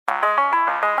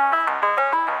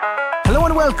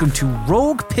and welcome to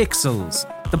Rogue Pixels,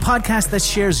 the podcast that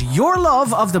shares your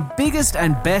love of the biggest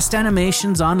and best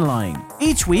animations online.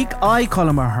 Each week, I,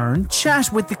 Colin Ahern,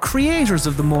 chat with the creators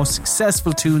of the most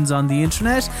successful toons on the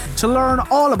internet to learn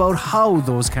all about how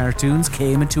those cartoons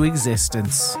came into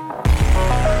existence.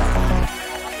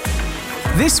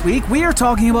 This week, we are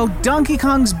talking about Donkey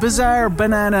Kong's Bizarre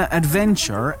Banana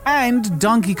Adventure and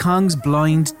Donkey Kong's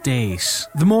Blind Date,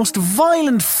 the most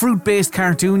violent fruit-based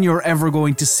cartoon you're ever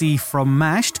going to see from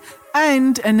Mashed,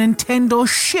 and a Nintendo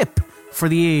ship for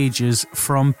the ages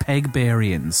from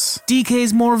Pegbarians.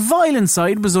 DK's more violent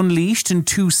side was unleashed in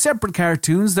two separate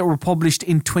cartoons that were published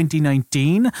in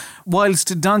 2019,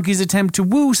 whilst Donkey's attempt to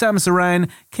woo Samus Aran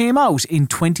came out in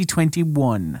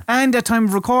 2021. And at time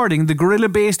of recording, the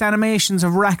gorilla-based animations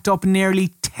have racked up nearly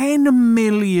 10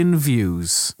 million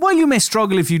views. While you may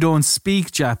struggle if you don't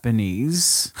speak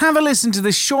Japanese, have a listen to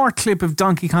this short clip of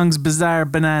Donkey Kong's Bizarre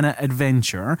Banana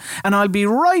Adventure, and I'll be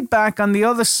right back on the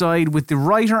other side with the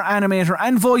writer, animator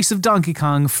and voice of Donkey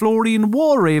Kong, Florian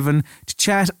Walraven, to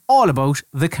chat all about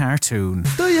the cartoon.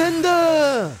 大変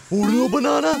だ! 俺のバ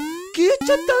ナナ消え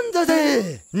ちゃったんだ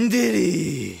ぜ! デ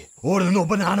リー, 俺の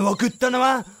バナナを食ったの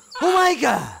はお前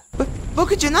か!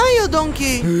 僕じゃないよ、ドンキ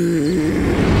ー!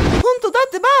 本当だっ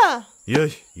てば! よ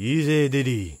し、いいぜ、デ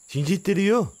リー。信じてる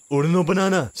よ。俺のバナ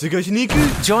ナ探しに行く.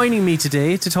 Joining me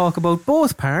today to talk about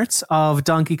both parts of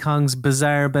Donkey Kong's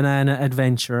Bizarre Banana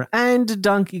Adventure and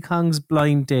Donkey Kong's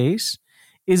Blind Date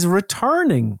is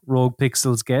returning Rogue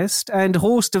Pixels guest and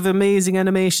host of Amazing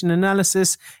Animation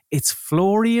Analysis. It's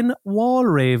Florian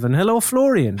Walraven. Hello,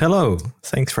 Florian. Hello.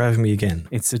 Thanks for having me again.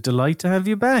 It's a delight to have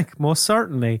you back, most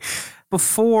certainly.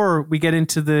 Before we get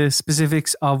into the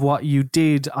specifics of what you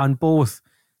did on both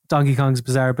Donkey Kong's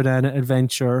Bizarre Banana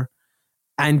Adventure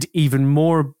and even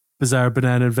more Bizarre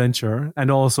Banana Adventure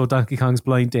and also Donkey Kong's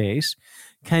Blind Date,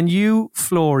 can you,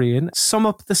 Florian, sum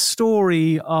up the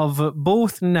story of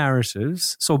both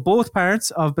narratives, so both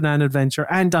parts of Banana Adventure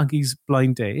and Donkey's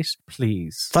Blind Date,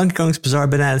 please? Donkey Kong's Bizarre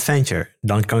Banana Adventure.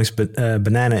 Donkey Kong's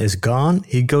banana is gone.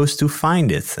 He goes to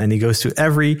find it, and he goes to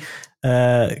every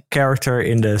character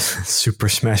in the Super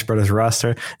Smash Bros.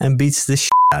 Roster and beats the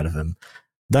shit out of him.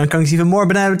 Donkey Kong's even more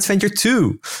Banana Adventure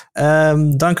 2.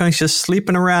 Donkey Kong's just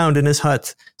sleeping around in his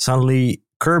hut. Suddenly,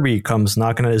 Kirby comes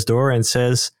knocking at his door and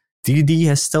says, DD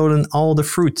has stolen all the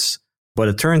fruits, but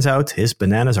it turns out his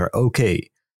bananas are okay.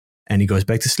 And he goes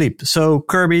back to sleep. So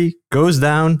Kirby goes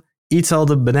down, eats all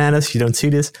the bananas, you don't see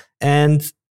this, and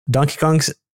Donkey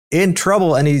Kong's in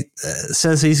trouble, and he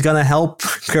says he's gonna help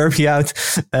Kirby out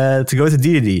to go to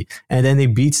DD. And then he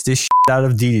beats the shit out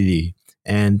of DD.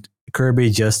 And Kirby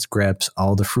just grabs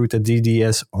all the fruit that DD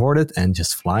has hoarded and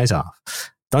just flies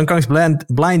off. Donkey Kong's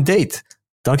blind date.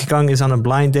 Donkey Kong is on a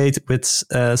blind date with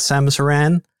Samus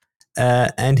Aran,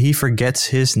 and he forgets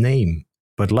his name.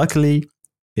 But luckily,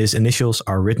 his initials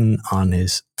are written on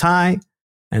his tie,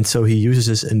 and so he uses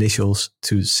his initials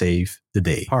to save the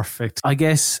day. Perfect. I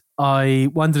guess I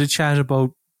wanted to chat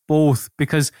about both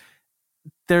because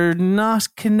they're not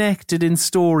connected in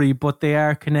story, but they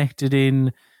are connected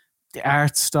in the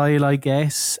art style, I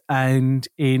guess, and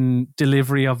in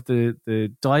delivery of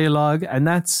the dialogue. And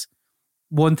that's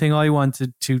one thing I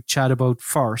wanted to chat about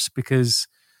first, because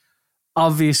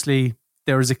obviously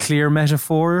there is a clear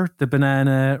metaphor. The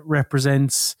banana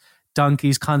represents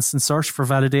Donkey's constant search for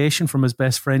validation from his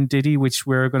best friend Diddy, which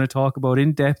we're going to talk about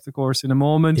in depth, of course, in a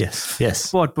moment.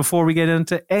 Yes. But before we get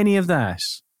into any of that,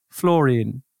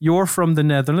 Florian, you're from the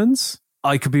Netherlands.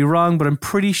 I could be wrong, but I'm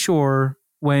pretty sure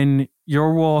when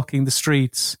you're walking the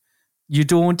streets, you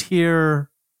don't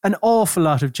hear an awful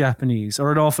lot of Japanese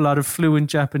or an awful lot of fluent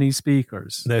Japanese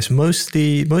speakers. There's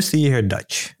mostly you hear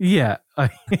Dutch. Yeah.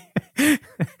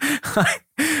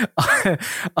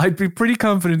 I'd be pretty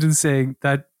confident in saying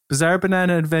that Bizarre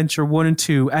Banana Adventure 1 and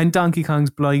 2 and Donkey Kong's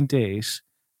Blind Date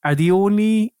are the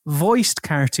only voiced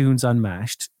cartoons on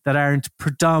Mashed that aren't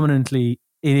predominantly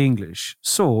in English.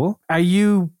 So, are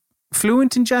you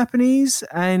fluent in Japanese?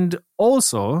 And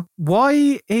also,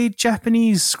 why a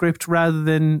Japanese script rather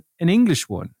than an English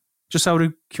one? Just out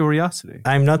of curiosity.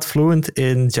 I'm not fluent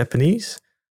in Japanese.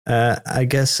 I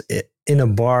guess in a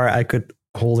bar I could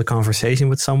hold a conversation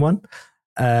with someone.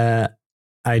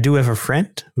 I do have a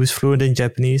friend who's fluent in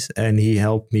Japanese, and he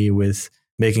helped me with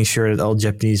making sure that all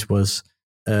Japanese was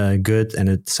good and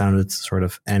it sounded sort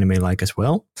of anime-like as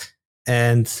well.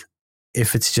 And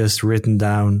if it's just written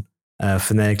down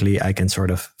phonetically, I can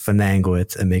sort of finagle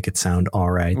it and make it sound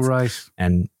all right. Right.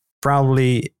 And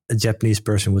probably a Japanese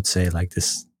person would say like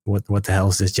this, what the hell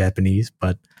is this Japanese?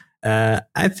 But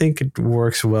I think it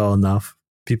works well enough.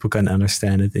 People can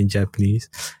understand it in Japanese.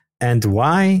 And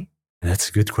why? That's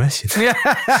a good question.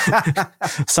 Yeah.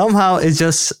 Somehow it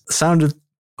just sounded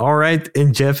all right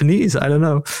in Japanese. I don't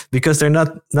know, because they're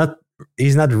not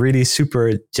he's not really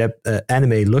super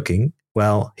anime looking.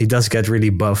 Well, he does get really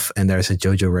buff, and there's a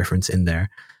JoJo reference in there.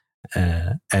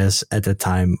 As at the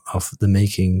time of the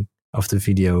making of the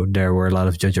video, there were a lot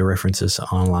of JoJo references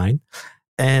online,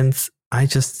 and I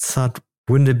just thought,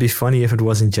 wouldn't it be funny if it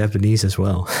was in Japanese as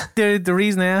well? The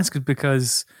reason I ask is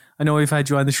because I know we've had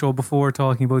you on the show before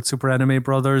talking about Super Anime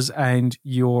Brothers, and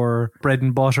your bread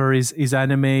and butter is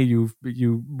anime.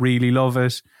 You really love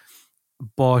it,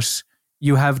 but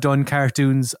you have done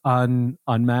cartoons on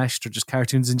Mashed, or just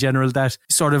cartoons in general, that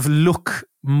sort of look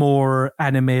more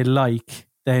anime-like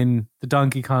than the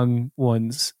Donkey Kong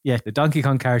ones. Yeah, the Donkey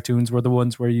Kong cartoons were the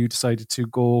ones where you decided to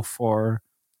go for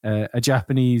a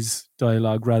Japanese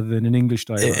dialogue rather than an English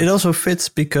dialogue. It also fits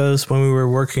because when we were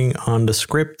working on the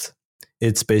script,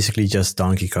 it's basically just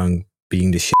Donkey Kong being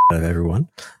the shit out of everyone.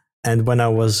 And when I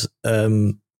was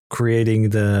creating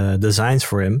the designs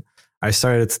for him, I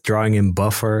started drawing him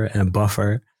buffer,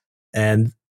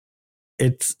 and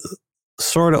it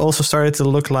sort of also started to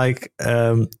look like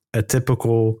a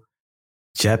typical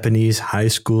Japanese high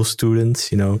school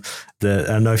student. You know, I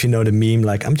don't know if you know the meme,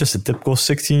 like, I'm just a typical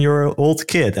 16-year-old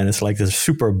kid, and it's like this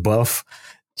super buff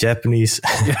Japanese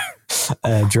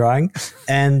drawing.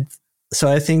 And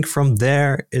so I think from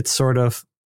there it sort of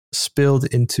spilled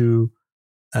into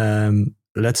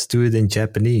let's do it in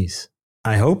Japanese.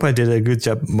 I hope I did a good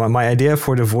job. My idea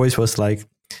for the voice was like,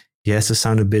 he has to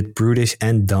sound a bit brutish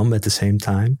and dumb at the same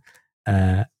time,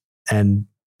 and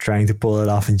trying to pull it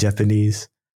off in Japanese.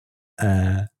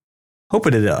 Hope I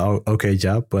did an okay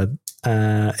job, but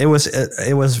it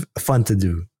was fun to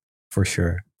do, for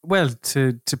sure. Well,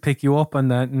 to pick you up on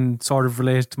that and sort of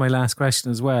relate to my last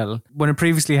question as well, when I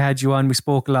previously had you on, we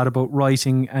spoke a lot about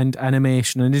writing and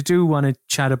animation, and I do want to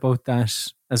chat about that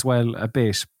as well a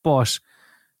bit. But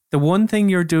the one thing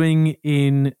you're doing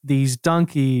in these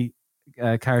Donkey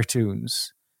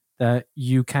cartoons that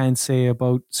you can't say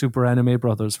about Super Anime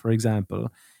Brothers, for example,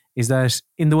 is that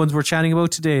in the ones we're chatting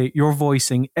about today, you're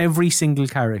voicing every single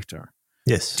character.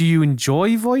 Yes. Do you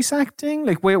enjoy voice acting?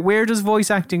 Like, where does voice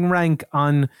acting rank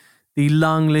on the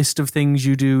long list of things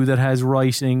you do that has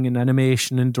writing and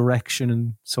animation and direction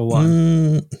and so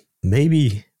on?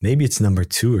 Maybe it's number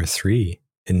 2 or 3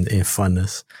 in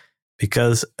funness,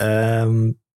 because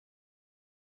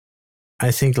I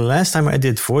think the last time I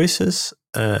did voices,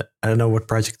 I don't know what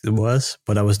project it was,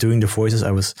 but I was doing the voices.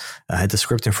 I had the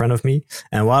script in front of me,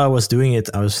 and while I was doing it,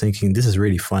 I was thinking, this is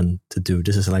really fun to do.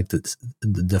 This is like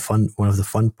the fun, one of the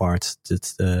fun parts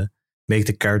that make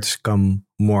the characters come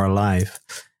more alive.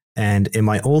 And in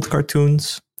my old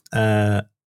cartoons, I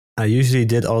usually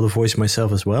did all the voice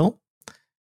myself as well.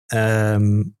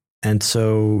 And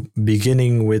so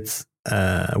beginning with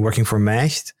working for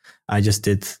Mashed, I just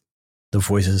did the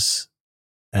voices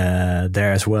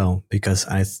there as well, because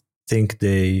I think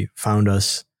they found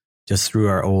us just through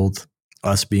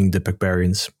us being the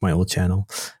Pegbarians, my old channel,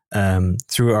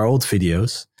 through our old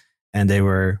videos, and they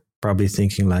were probably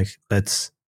thinking like,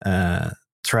 let's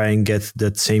try and get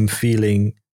that same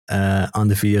feeling on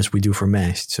the videos we do for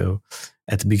Mashed. So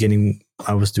at the beginning,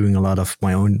 I was doing a lot of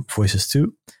my own voices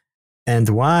too. And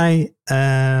why?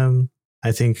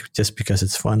 I think just because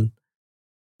it's fun,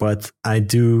 but I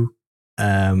do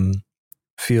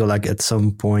feel like at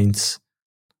some points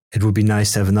it would be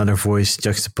nice to have another voice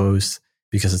juxtaposed,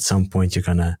 because at some point you're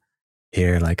gonna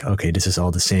hear like, okay, this is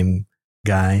all the same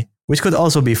guy, which could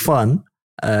also be fun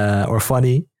or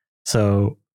funny.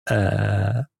 So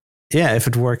if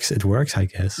it works, I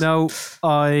guess. Now,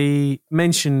 I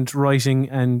mentioned writing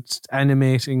and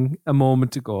animating a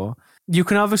moment ago. You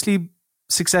can obviously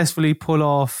successfully pull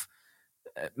off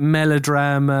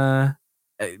melodrama,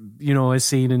 as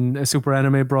seen in Super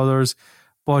Anime Brothers,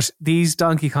 but these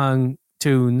Donkey Kong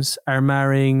tunes are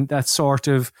marrying that sort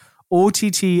of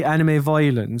OTT anime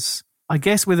violence, I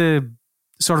guess, with a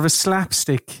sort of a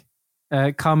slapstick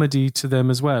comedy to them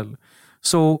as well.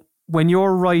 So when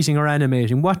you're writing or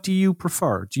animating, what do you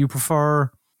prefer? Do you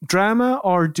prefer drama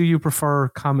or do you prefer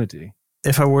comedy?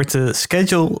 If I were to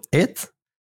schedule it,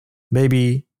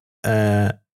 maybe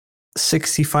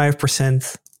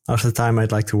 65% of the time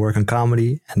I'd like to work on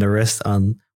comedy and the rest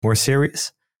on more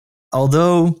serious.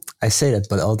 Although I say that,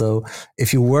 but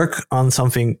if you work on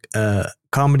something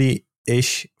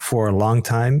comedy-ish for a long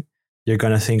time, you're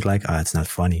going to think like, it's not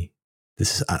funny.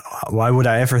 This is why would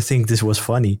I ever think this was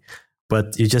funny?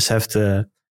 But you just have to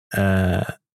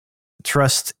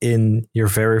trust in your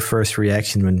very first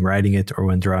reaction when writing it or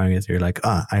when drawing it. You're like,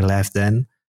 I laughed then.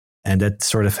 And that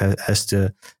sort of has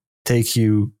to take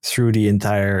you through the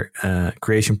entire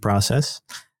creation process.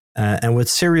 And with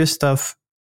serious stuff,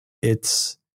 you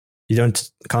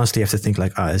don't constantly have to think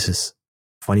like, is this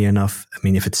funny enough? I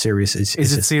mean, if it's serious, is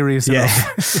it serious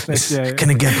enough?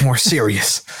 Can it get more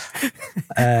serious?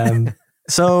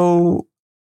 So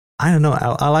I don't know.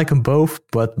 I like them both,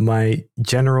 but my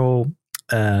general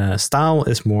style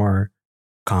is more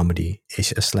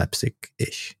comedy-ish,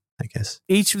 slapstick-ish, I guess.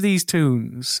 Each of these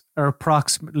tunes are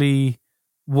approximately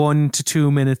 1 to 2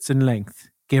 minutes in length,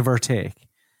 give or take.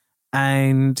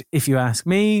 And if you ask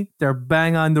me, they're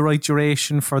bang on the right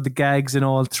duration for the gags in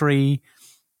all three.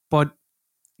 But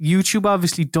YouTube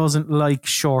obviously doesn't like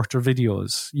shorter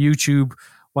videos. YouTube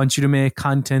wants you to make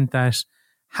content that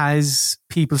has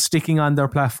people sticking on their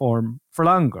platform for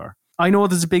longer. I know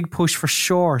there's a big push for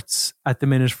shorts at the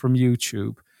minute from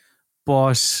YouTube,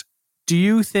 but do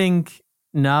you think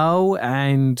now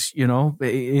and,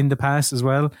 in the past as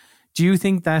well, do you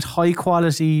think that high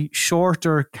quality,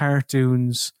 shorter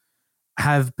cartoons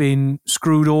have been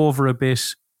screwed over a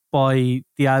bit by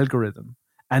the algorithm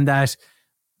and that,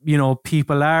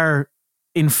 people are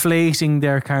inflating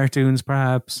their cartoons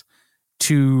perhaps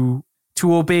to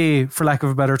obey, for lack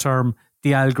of a better term,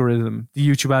 the algorithm, the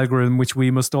YouTube algorithm, which we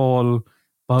must all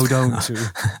bow down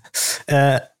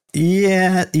to?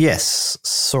 Yes,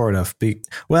 sort of.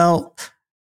 Well,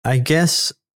 I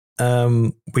guess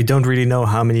we don't really know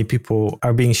how many people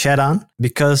are being shed on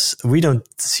because we don't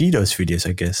see those videos,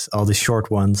 I guess, all the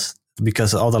short ones,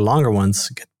 because all the longer ones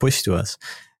get pushed to us.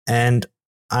 And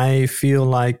I feel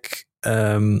like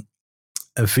a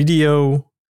video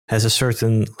has a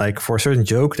certain, for a certain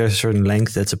joke, there's a certain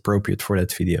length that's appropriate for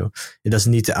that video. It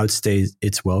doesn't need to outstay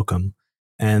its welcome.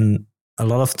 And a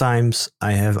lot of times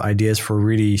I have ideas for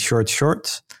really short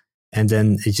shorts, and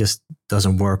then it just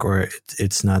doesn't work, or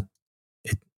it's not.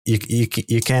 You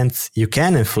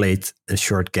can inflate a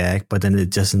short gag, but then it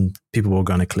doesn't. People are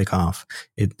gonna click off.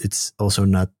 It's also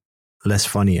not less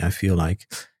funny, I feel like.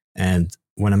 And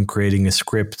when I'm creating a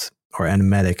script or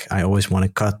animatic, I always want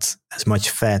to cut as much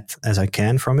fat as I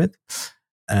can from it,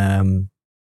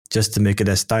 just to make it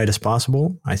as tight as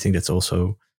possible. I think that's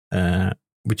also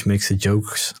which makes the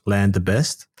jokes land the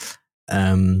best.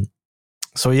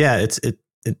 So yeah,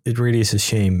 it really is a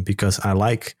shame because I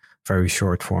like very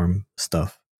short form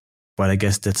stuff, but I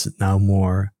guess that's now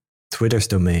more Twitter's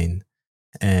domain,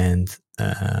 and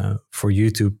for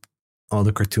YouTube, all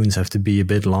the cartoons have to be a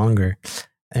bit longer.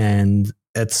 And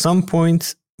at some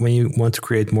point, when you want to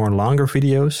create more longer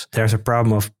videos, there's a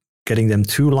problem of getting them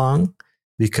too long,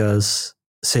 because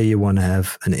say you want to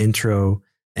have an intro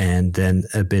and then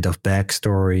a bit of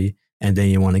backstory, and then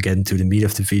you want to get into the meat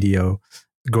of the video.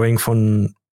 Going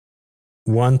from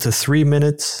 1 to 3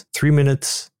 minutes, 3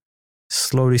 minutes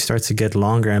slowly starts to get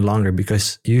longer and longer,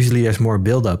 because usually there's more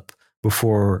build-up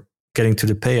before getting to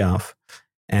the payoff.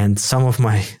 And some of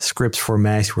my scripts for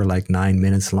MASH were 9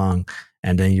 minutes long,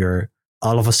 and then you're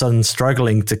all of a sudden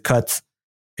struggling to cut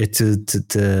it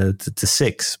to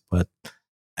 6. But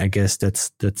I guess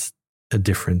that's a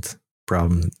different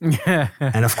problem. Yeah.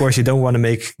 And of course, you don't want to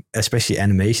make, especially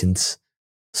animations,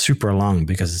 super long,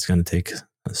 because it's going to take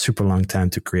a super long time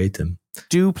to create them.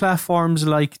 Do platforms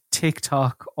like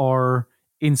TikTok or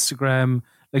Instagram,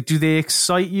 do they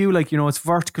excite you? It's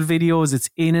vertical videos, it's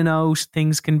in and out,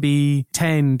 things can be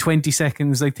 10, 20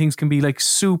 seconds, things can be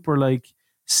super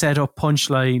set up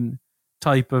punchline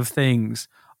type of things.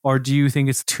 Or do you think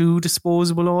it's too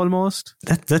disposable almost?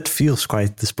 That feels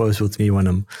quite disposable to me when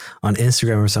I'm on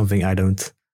Instagram or something.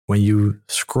 When you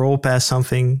scroll past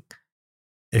something,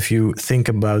 if you think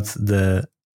about the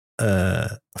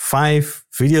 5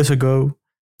 videos ago,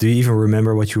 do you even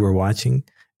remember what you were watching?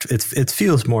 It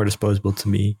feels more disposable to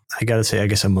me. I gotta say, I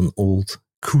guess I'm an old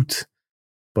coot,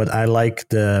 but I like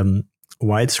the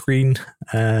widescreen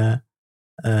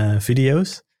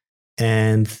videos,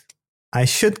 and I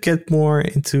should get more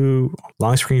into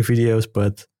long screen videos,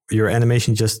 but your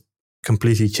animation just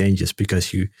completely changes,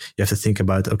 because you have to think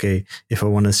about, okay, if I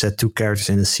want to set 2 characters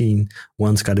in a scene,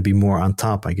 one's got to be more on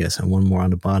top, I guess, and one more on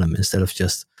the bottom, instead of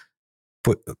just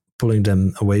pulling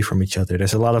them away from each other.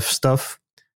 There's a lot of stuff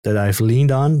that I've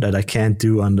leaned on that I can't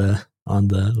do on the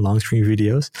long screen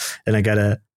videos, and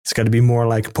it's got to be more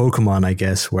like Pokemon, I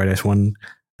guess, where there's one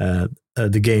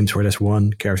the games where there's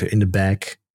one character in the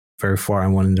back very far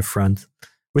and one in the front,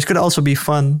 which could also be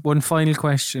fun. One final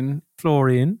question,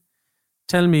 Florian.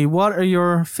 Tell me, what are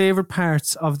your favorite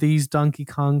parts of these Donkey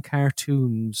Kong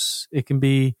cartoons? It can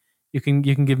be, you can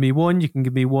give me one, you can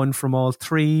give me one from all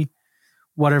 3,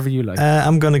 whatever you like.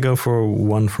 I'm going to go for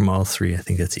one from all 3. I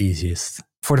think that's easiest.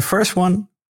 For the first one,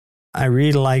 I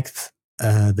really liked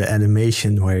the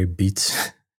animation where he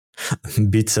beats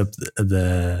beats up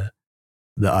the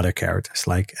other characters.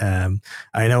 Like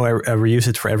I know I reuse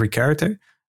it for every character,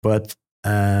 but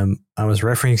I was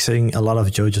referencing a lot of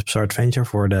JoJo's Bizarre Adventure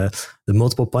for the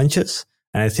multiple punches,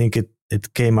 and I think it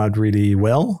came out really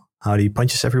well how he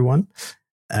punches everyone,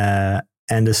 and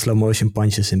the slow motion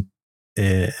punch in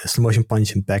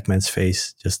Pac-Man's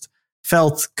face just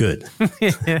felt good.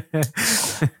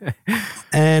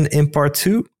 And in part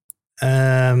 2,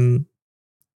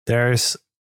 there's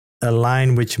a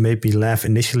line which made me laugh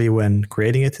initially when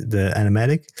creating it. The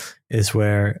animatic is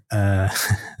where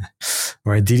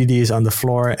DDD is on the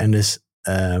floor and it's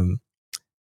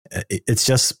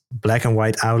just black and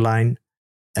white outline,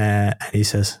 and he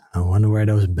says, "I wonder where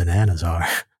those bananas are."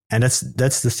 And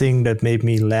that's the thing that made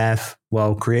me laugh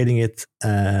while creating it,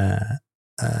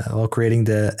 while creating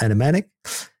the animatic.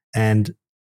 And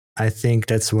I think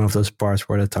that's one of those parts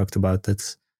where I talked about.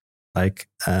 That's like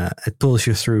it pulls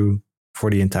you through for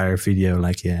the entire video.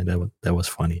 Like, yeah, that was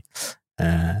funny.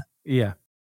 Yeah.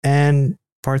 And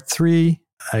part 3,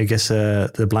 I guess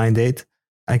the blind date.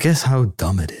 I guess how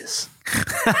dumb it is.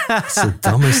 It's the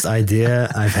dumbest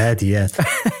idea I've had yet.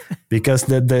 Because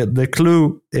the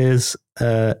clue is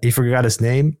he forgot his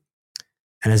name,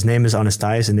 and his name is on his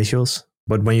tie, his initials.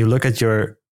 But when you look at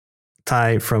your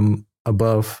tie from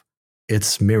above,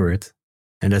 it's mirrored.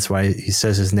 And that's why he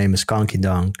says his name is Conky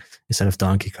Dong instead of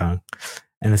Donkey Kong.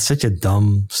 And it's such a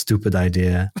dumb, stupid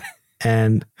idea.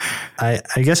 And I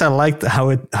guess I liked how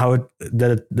it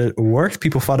worked.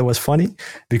 People thought it was funny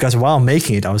because while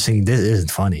making it, I was thinking, this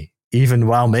isn't funny. Even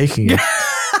while making it.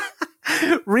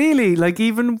 Really? Like,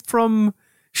 even from...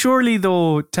 Surely,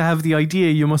 though, to have the idea,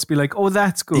 you must be like, oh,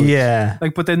 that's good. Yeah.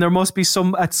 Like, but then there must be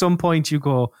at some point you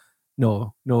go,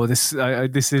 no, this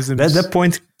isn't... That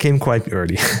point came quite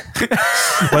early.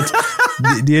 But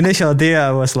the initial idea,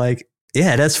 I was like,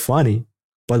 yeah, that's funny.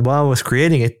 But while I was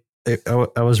creating it,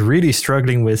 I was really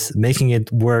struggling with making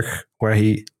it work where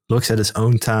he looks at his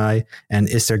own tie, and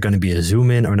is there going to be a zoom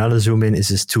in or not a zoom in? Is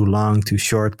this too long, too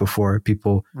short before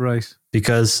people... Right.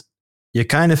 Because you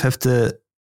kind of have to,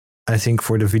 I think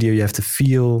for the video, you have to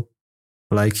feel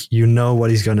like you know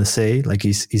what he's going to say. Like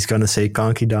he's going to say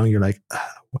Conky Dong. You're like,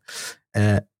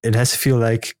 it has to feel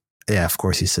like, yeah, of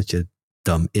course, he's such a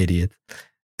dumb idiot.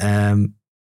 And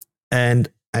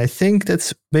I think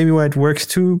that's maybe why it works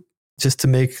too, just to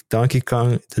make Donkey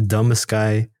Kong the dumbest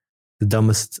guy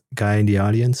in the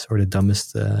audience, or the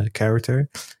dumbest character.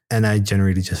 And I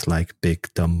generally just like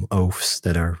big dumb oafs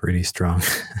that are really strong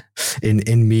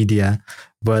in media.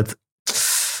 But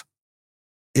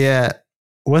yeah,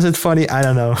 was it funny? I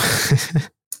don't know.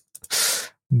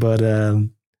 But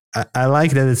I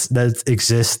like that it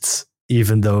exists,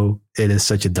 even though it is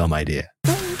such a dumb idea.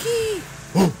 Donkey!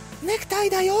 Oh! Necktie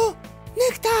だよ!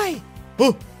 Necktie!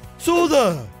 Oh! そう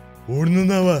だ! 俺の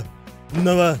名は、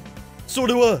そ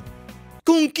れは、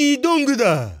コンキードング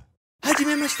だ! はじ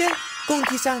めまして、コン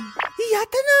キーさん. やっ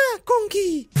たな、コン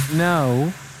キー!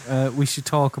 Now, we should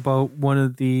talk about one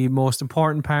of the most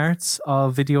important parts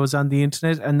of videos on the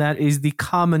internet, and that is the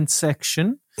comment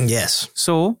section. Yes.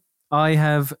 So, I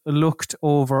have looked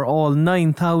over all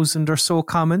 9,000 or so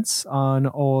comments on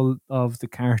all of the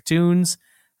cartoons,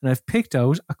 and I've picked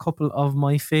out a couple of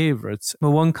my favorites.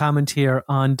 One comment here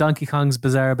on Donkey Kong's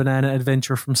Bizarre Banana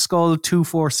Adventure from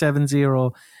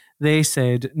Skull2470. They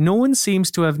said, no one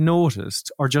seems to have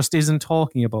noticed or just isn't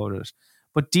talking about it,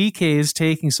 but DK is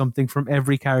taking something from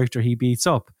every character he beats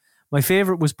up. My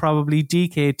favorite was probably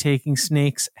DK taking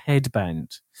Snake's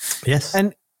headband. Yes.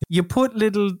 And you put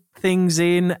little things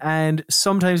in, and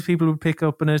sometimes people will pick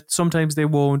up on it, sometimes they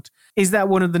won't. Is that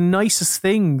one of the nicest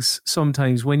things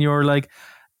sometimes when you're like,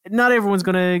 not everyone's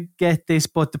going to get this,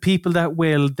 but the people that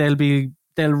will,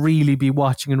 they'll really be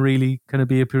watching and really kind of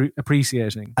be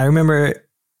appreciating. I remember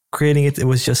creating it. It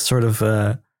was just sort of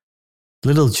a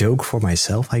little joke for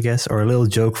myself, I guess, or a little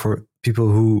joke for people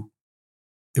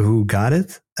who got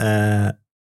it.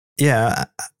 Yeah,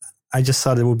 I just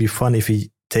thought it would be fun if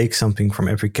he takes something from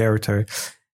every character,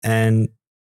 and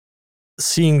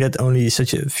seeing that only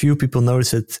such a few people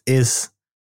notice it is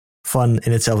fun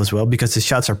in itself as well, because the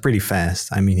shots are pretty fast.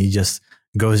 I mean, he just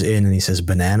goes in and he says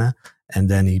banana, and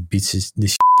then he beats the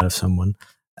shit out of someone.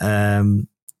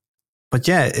 But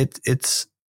yeah, it's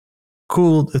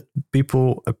cool that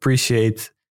people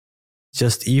appreciate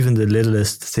just even the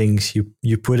littlest things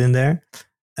you put in there.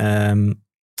 And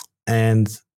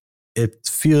it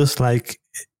feels like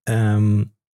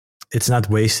it's not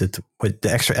wasted. But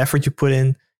the extra effort you put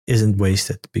in isn't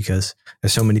wasted, because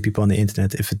there's so many people on the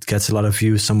internet. If it gets a lot of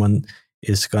views, someone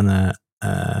is gonna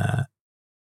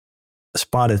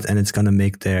spot it, and it's gonna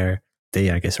make their day,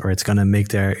 I guess, or it's gonna make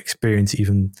their experience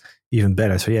even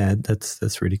better. So yeah,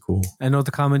 that's really cool.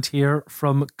 Another comment here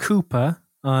from Koopa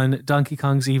on Donkey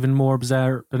Kong's Even More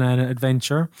Bizarre Banana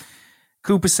Adventure.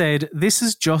 Koopa said, "This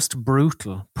is just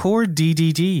brutal. Poor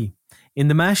DDD. In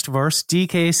the Mashed verse,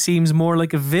 DK seems more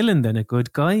like a villain than a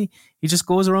good guy. He just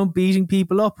goes around beating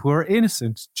people up who are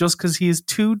innocent just because he is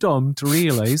too dumb to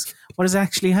realize what has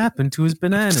actually happened to his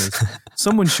bananas.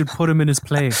 Someone should put him in his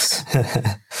place."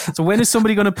 So when is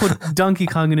somebody going to put Donkey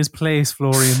Kong in his place,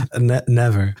 Florian?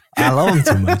 Never. I love him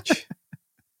too much.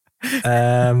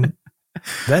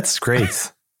 That's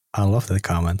great. I love that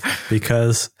comment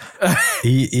because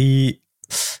he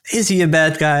is he a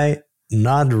bad guy?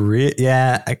 Not really.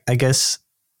 Yeah, I guess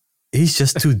he's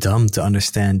just too dumb to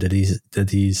understand that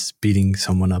he's beating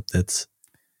someone up. That's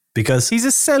because he's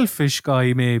a selfish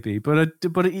guy, maybe, but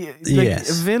yes,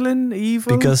 a villain,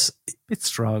 evil. Because it's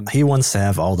strong. He wants to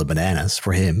have all the bananas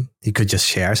for him. He could just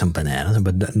share some bananas,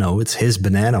 but no, it's his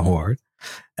banana hoard.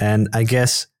 And I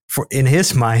guess in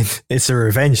his mind, it's a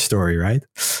revenge story, right?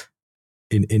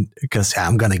 Because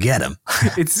I'm gonna get him.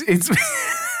 It's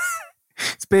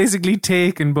basically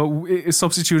Taken, but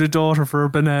substitute a daughter for a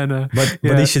banana. But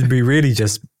he should be really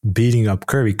just beating up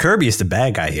Kirby. Kirby is the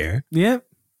bad guy here. Yeah,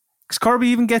 because Kirby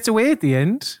even gets away at the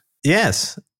end.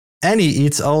 Yes, and he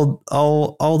eats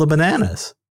all the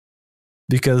bananas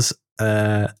because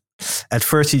at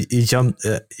first he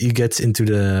gets into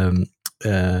the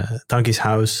Donkey's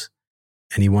house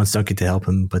and he wants Donkey to help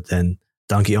him, but then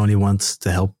Donkey only wants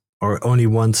to help. Or only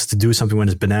wants to do something when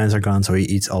his bananas are gone, so he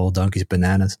eats all Donkey's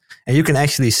bananas. And you can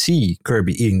actually see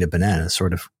Kirby eating the bananas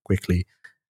sort of quickly.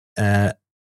 And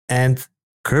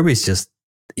Kirby's just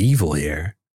evil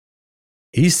here.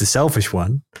 He's the selfish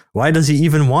one. Why does he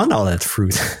even want all that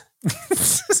fruit?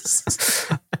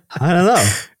 I don't know.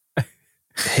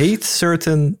 Hate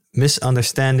certain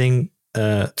misunderstanding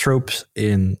tropes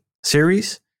in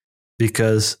series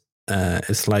because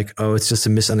it's like, oh, it's just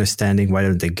a misunderstanding. Why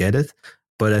don't they get it?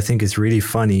 But I think it's really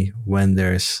funny when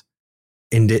there's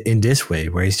in this way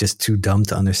where he's just too dumb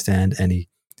to understand and he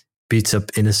beats up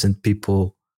innocent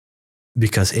people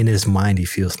because in his mind he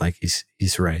feels like he's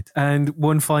right. And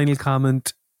one final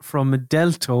comment from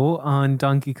Delto on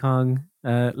Donkey Kong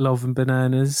Love and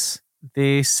Bananas.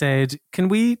 They said, "Can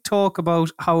we talk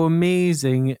about how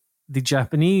amazing the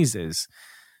Japanese is?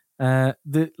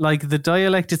 The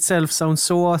dialect itself sounds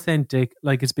so authentic,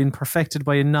 like it's been perfected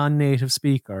by a non-native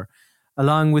speaker.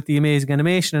 Along with the amazing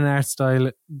animation and art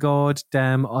style, god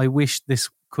damn, I wish this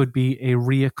could be a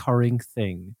reoccurring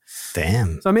thing."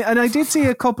 Damn. So I mean, and I did see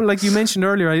a couple, like you mentioned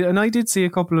earlier, and I did see a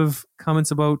couple of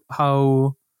comments about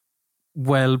how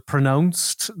well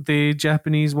pronounced the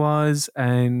Japanese was,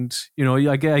 and you know,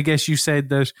 I guess you said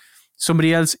that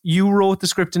somebody else, you wrote the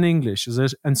script in English, is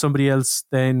it? And somebody else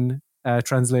then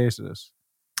translated it.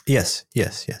 Yes.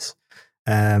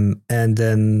 And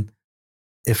then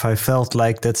if I felt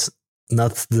like that's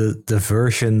not the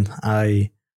version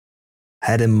I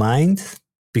had in mind,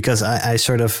 because I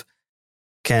sort of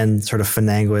can sort of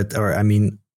finagle it, or I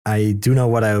mean, I do know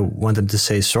what I want them to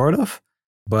say, sort of,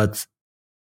 but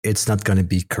it's not going to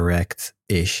be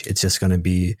correct-ish. It's just going to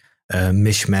be a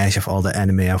mishmash of all the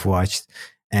anime I've watched.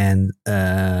 And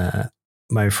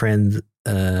my friend,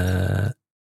 I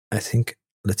think,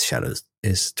 let's shout out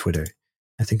his Twitter.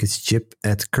 I think it's Jip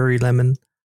at Curry Lemon.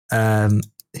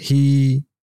 He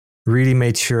really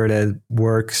made sure that it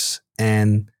works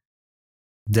and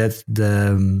that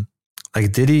the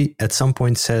like Diddy at some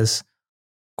point says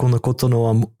 "kono koto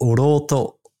no oro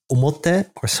to omotte"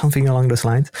 or something along those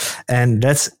lines, and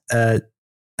that's an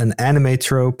anime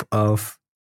trope of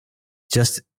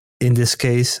just in this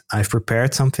case I've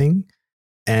prepared something,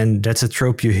 and that's a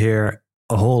trope you hear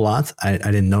a whole lot. I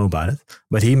didn't know about it,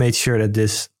 but he made sure that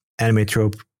this anime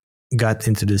trope got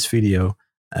into this video,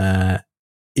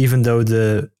 even though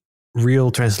the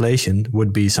real translation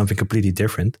would be something completely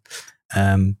different.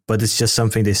 But it's just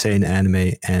something they say in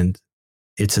anime and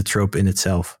it's a trope in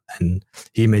itself. And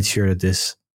he made sure that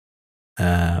this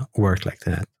worked like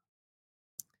that.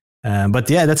 But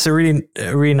yeah, that's a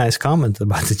really nice comment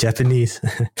about the Japanese.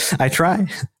 I try.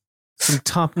 Some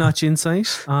top-notch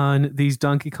insight on these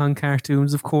Donkey Kong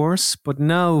cartoons, of course. But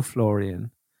now,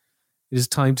 Florian, it is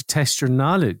time to test your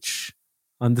knowledge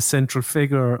on the central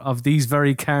figure of these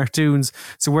very cartoons.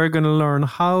 So we're going to learn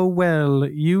how well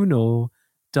you know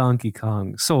Donkey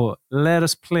Kong. So let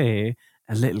us play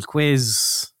a little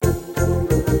quiz.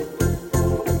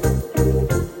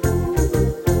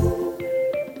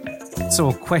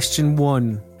 So question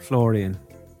 1, Florian.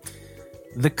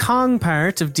 The Kong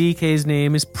part of DK's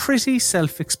name is pretty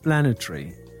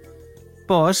self-explanatory.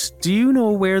 But do you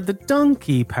know where the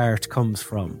donkey part comes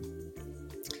from?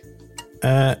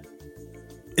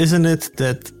 isn't it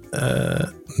that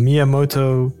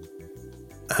Miyamoto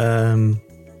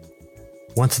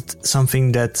wanted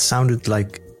something that sounded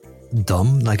like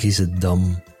dumb, like he's a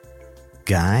dumb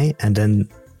guy, and then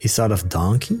he thought of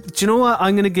donkey? Do you know what?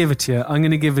 I'm going to give it to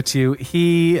you.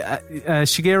 He,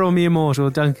 Shigeru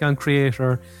Miyamoto, Donkey Kong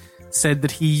creator, said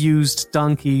that he used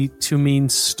donkey to mean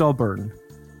stubborn.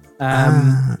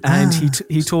 And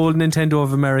he told Nintendo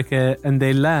of America, and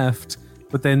they laughed.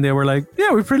 But then they were like,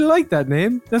 "Yeah, we pretty like that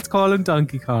name. Let's call him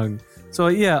Donkey Kong." So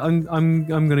yeah, I'm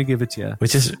gonna give it to you.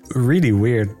 Which is a really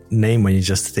weird name when you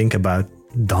just think about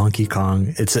Donkey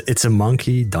Kong. It's a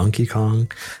monkey, Donkey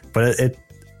Kong, but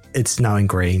it's now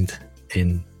ingrained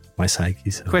in my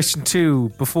psyche. So. Question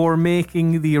 2: before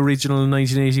making the original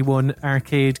 1981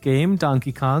 arcade game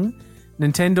Donkey Kong,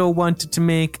 Nintendo wanted to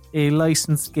make a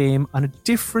licensed game on a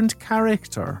different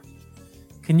character.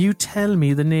 Can you tell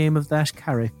me the name of that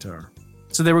character?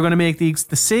 So they were going to make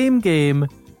the same game,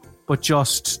 but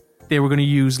just they were going to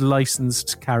use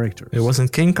licensed characters. It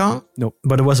wasn't King Kong? No.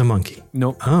 But it was a monkey?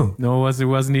 No. Oh. No, it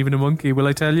wasn't even a monkey. Will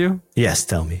I tell you? Yes,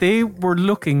 tell me. They were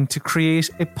looking to create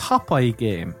a Popeye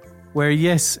game where,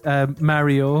 yes,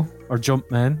 Mario or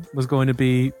Jumpman was going to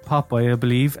be Popeye, I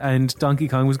believe, and Donkey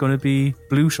Kong was going to be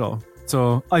Bluto.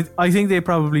 So I think they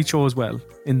probably chose well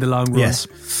in the long run. Yes.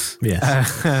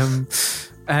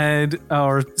 And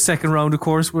our second round, of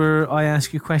course, where I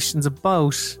ask you questions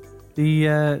about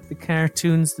the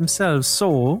cartoons themselves.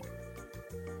 So,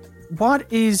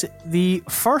 what is the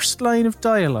first line of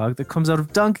dialogue that comes out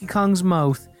of Donkey Kong's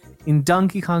mouth in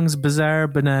Donkey Kong's Bizarre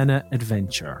Banana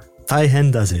Adventure?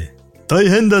 Taihen daze.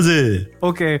 Taihen daze.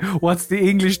 Okay, what's the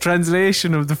English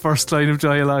translation of the first line of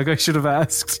dialogue? I should have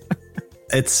asked.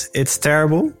 It's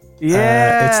terrible.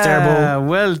 Yeah, it's terrible.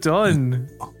 Well done.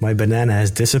 My banana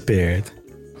has disappeared.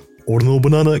 Orno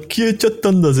banana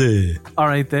kiechattandaze.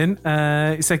 Alright then,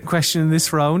 second question in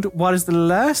this round. What is the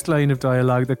last line of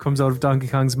dialogue that comes out of Donkey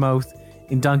Kong's mouth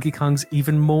in Donkey Kong's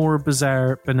even more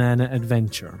bizarre banana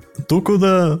adventure? Doko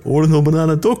da, orno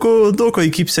banana, doko.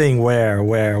 You keep saying where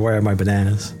are my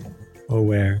bananas? Oh,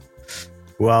 where?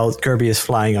 Well, Kirby is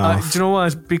flying off. Do you know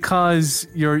what? Because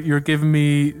you're giving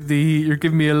me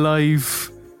a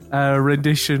live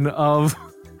rendition of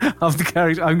the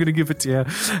character, I'm going to give it to you.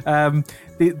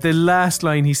 The last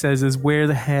line he says is, "Where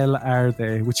the hell are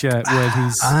they?" Which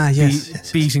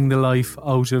he's beating the life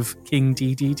out of King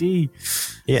DDD.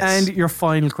 Yes. And your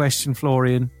final question,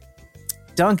 Florian.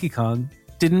 Donkey Kong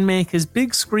didn't make his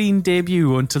big screen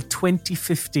debut until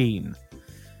 2015.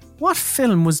 What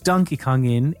film was Donkey Kong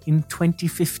in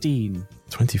 2015?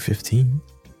 2015?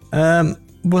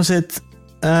 Was it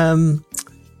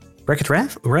Wreck-It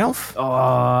Ralph? Oh,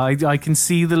 I can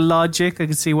see the logic. I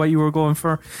can see what you were going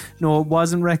for. No, it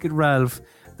wasn't Wreck-It Ralph.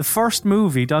 The first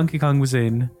movie Donkey Kong was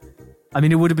in, I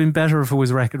mean, it would have been better if it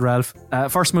was Wreck-It Ralph.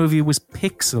 First movie was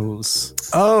Pixels.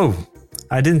 Oh,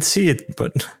 I didn't see it,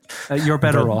 but... you're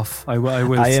better off, I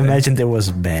will say. I imagined it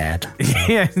was bad.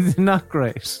 Yeah, not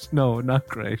great. No, not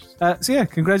great. So yeah,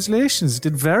 congratulations.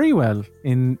 Did very well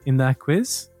in that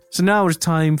quiz. So now it's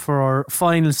time for our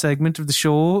final segment of the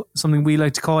show, something we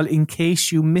like to call In Case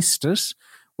You Missed It,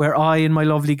 where I and my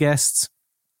lovely guests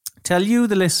tell you,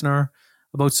 the listener,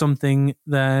 about something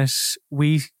that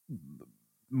we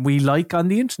like on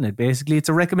the internet. Basically, it's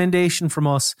a recommendation from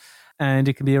us, and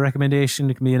it can be a recommendation,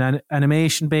 it can be an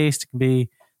animation-based,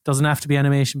 doesn't have to be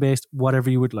animation-based, whatever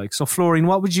you would like. So, Florian,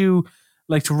 what would you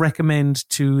like to recommend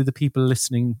to the people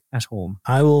listening at home?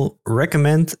 I will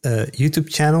recommend a YouTube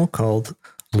channel called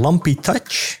Lumpy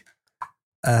Touch.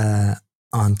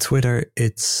 On Twitter,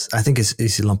 I think it's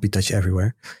easy Lumpy Touch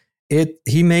everywhere.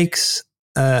 He makes,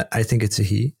 I think it's a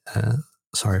he,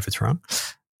 sorry if it's wrong,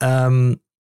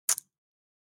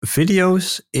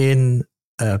 videos in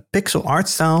pixel art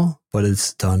style, but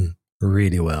it's done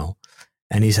really well.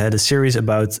 And he's had a series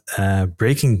about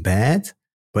Breaking Bad,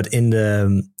 but in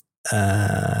the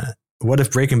what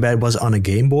if Breaking Bad was on a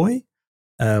Game Boy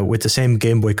with the same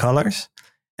Game Boy colors?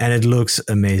 And it looks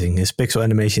amazing. His pixel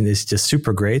animation is just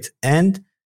super great. And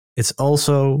it's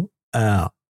also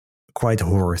quite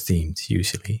horror themed,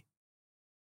 usually.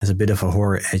 Has a bit of a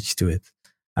horror edge to it.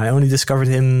 I only discovered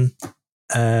him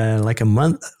a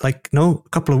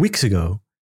couple of weeks ago.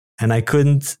 And I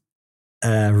couldn't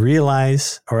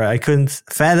realize, or I couldn't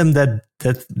fathom that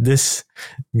this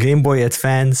Game Boy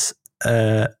Advance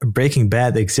Breaking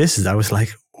Bad existed. I was like,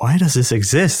 why does this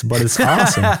exist? But it's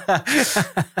awesome.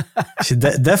 You should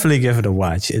definitely give it a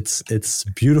watch. It's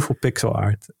beautiful pixel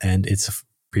art, and it's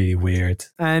really weird.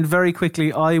 And very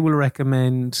quickly, I will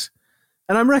recommend,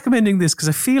 and I'm recommending this because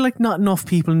I feel like not enough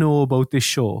people know about this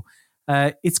show.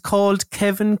 It's called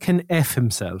Kevin Can F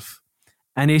Himself,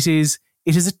 and it is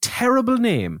It is a terrible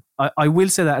name. I will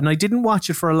say that. And I didn't watch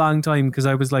it for a long time because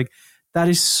I was like, that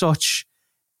is such...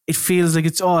 It feels like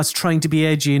it's trying to be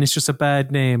edgy and it's just a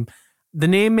bad name. The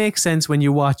name makes sense when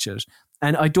you watch it.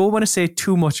 And I don't want to say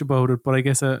too much about it, but I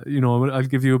guess, I'll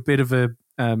give you a bit of a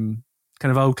kind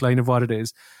of outline of what it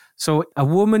is. So a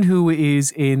woman who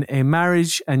is in a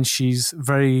marriage and she's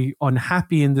very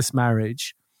unhappy in this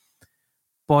marriage,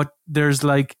 but there's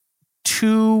like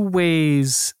two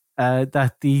ways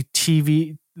that the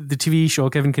TV show,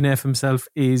 Kevin Kneff himself,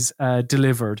 is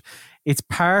delivered. It's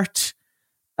part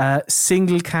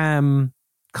single cam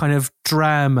kind of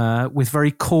drama with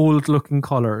very cold looking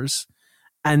colours,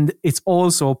 and it's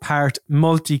also part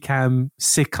multicam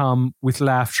sitcom with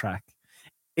laugh track.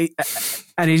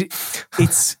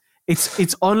 It's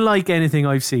unlike anything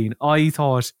I've seen. I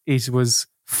thought it was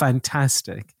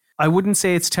fantastic. I wouldn't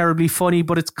say it's terribly funny,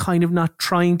 but it's kind of not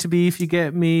trying to be, if you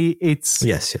get me.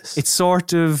 Yes. It's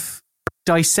sort of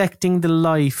dissecting the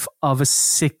life of a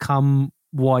sitcom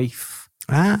wife.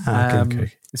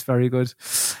 Okay. It's very good.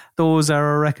 Those are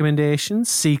our recommendations.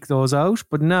 Seek those out.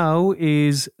 But now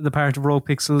is the part of Rogue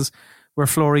Pixels where,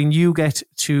 Florian, you get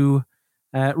to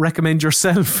recommend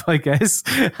yourself, I guess,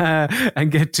 and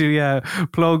get to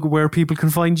plug where people can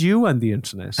find you on the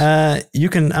internet.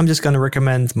 I'm just going to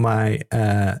recommend my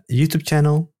YouTube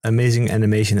channel, Amazing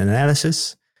Animation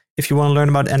Analysis. If you want to learn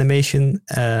about animation,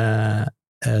 the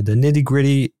nitty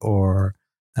gritty, or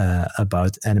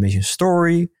about animation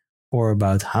story, or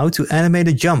about how to animate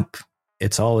a jump,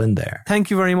 it's all in there. Thank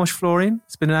you very much, Florian.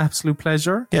 It's been an absolute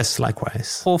pleasure. Yes,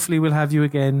 likewise. Hopefully we'll have you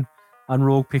again on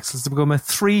Rogue Pixels to become a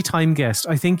 3-time guest.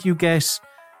 I think you get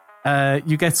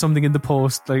something in the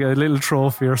post, like a little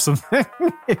trophy or something.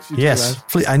 Yes,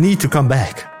 please, I need to come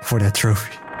back for that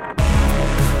trophy.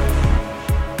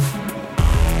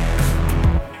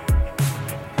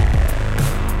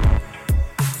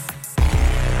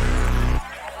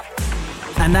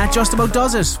 And that just about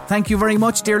does it. Thank you very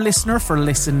much, dear listener, for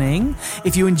listening.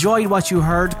 If you enjoyed what you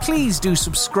heard, please do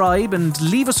subscribe and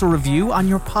leave us a review on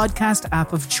your podcast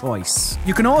app of choice.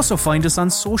 You can also find us on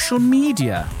social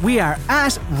media. We are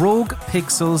at Rogue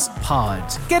Pixels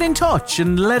Pod. Get in touch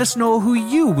and let us know who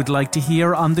you would like to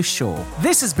hear on the show.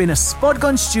 This has been a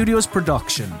Spudgun Studios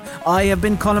production. I have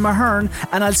been Colin Mahern,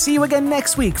 and I'll see you again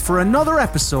next week for another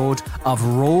episode of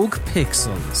Rogue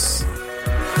Pixels.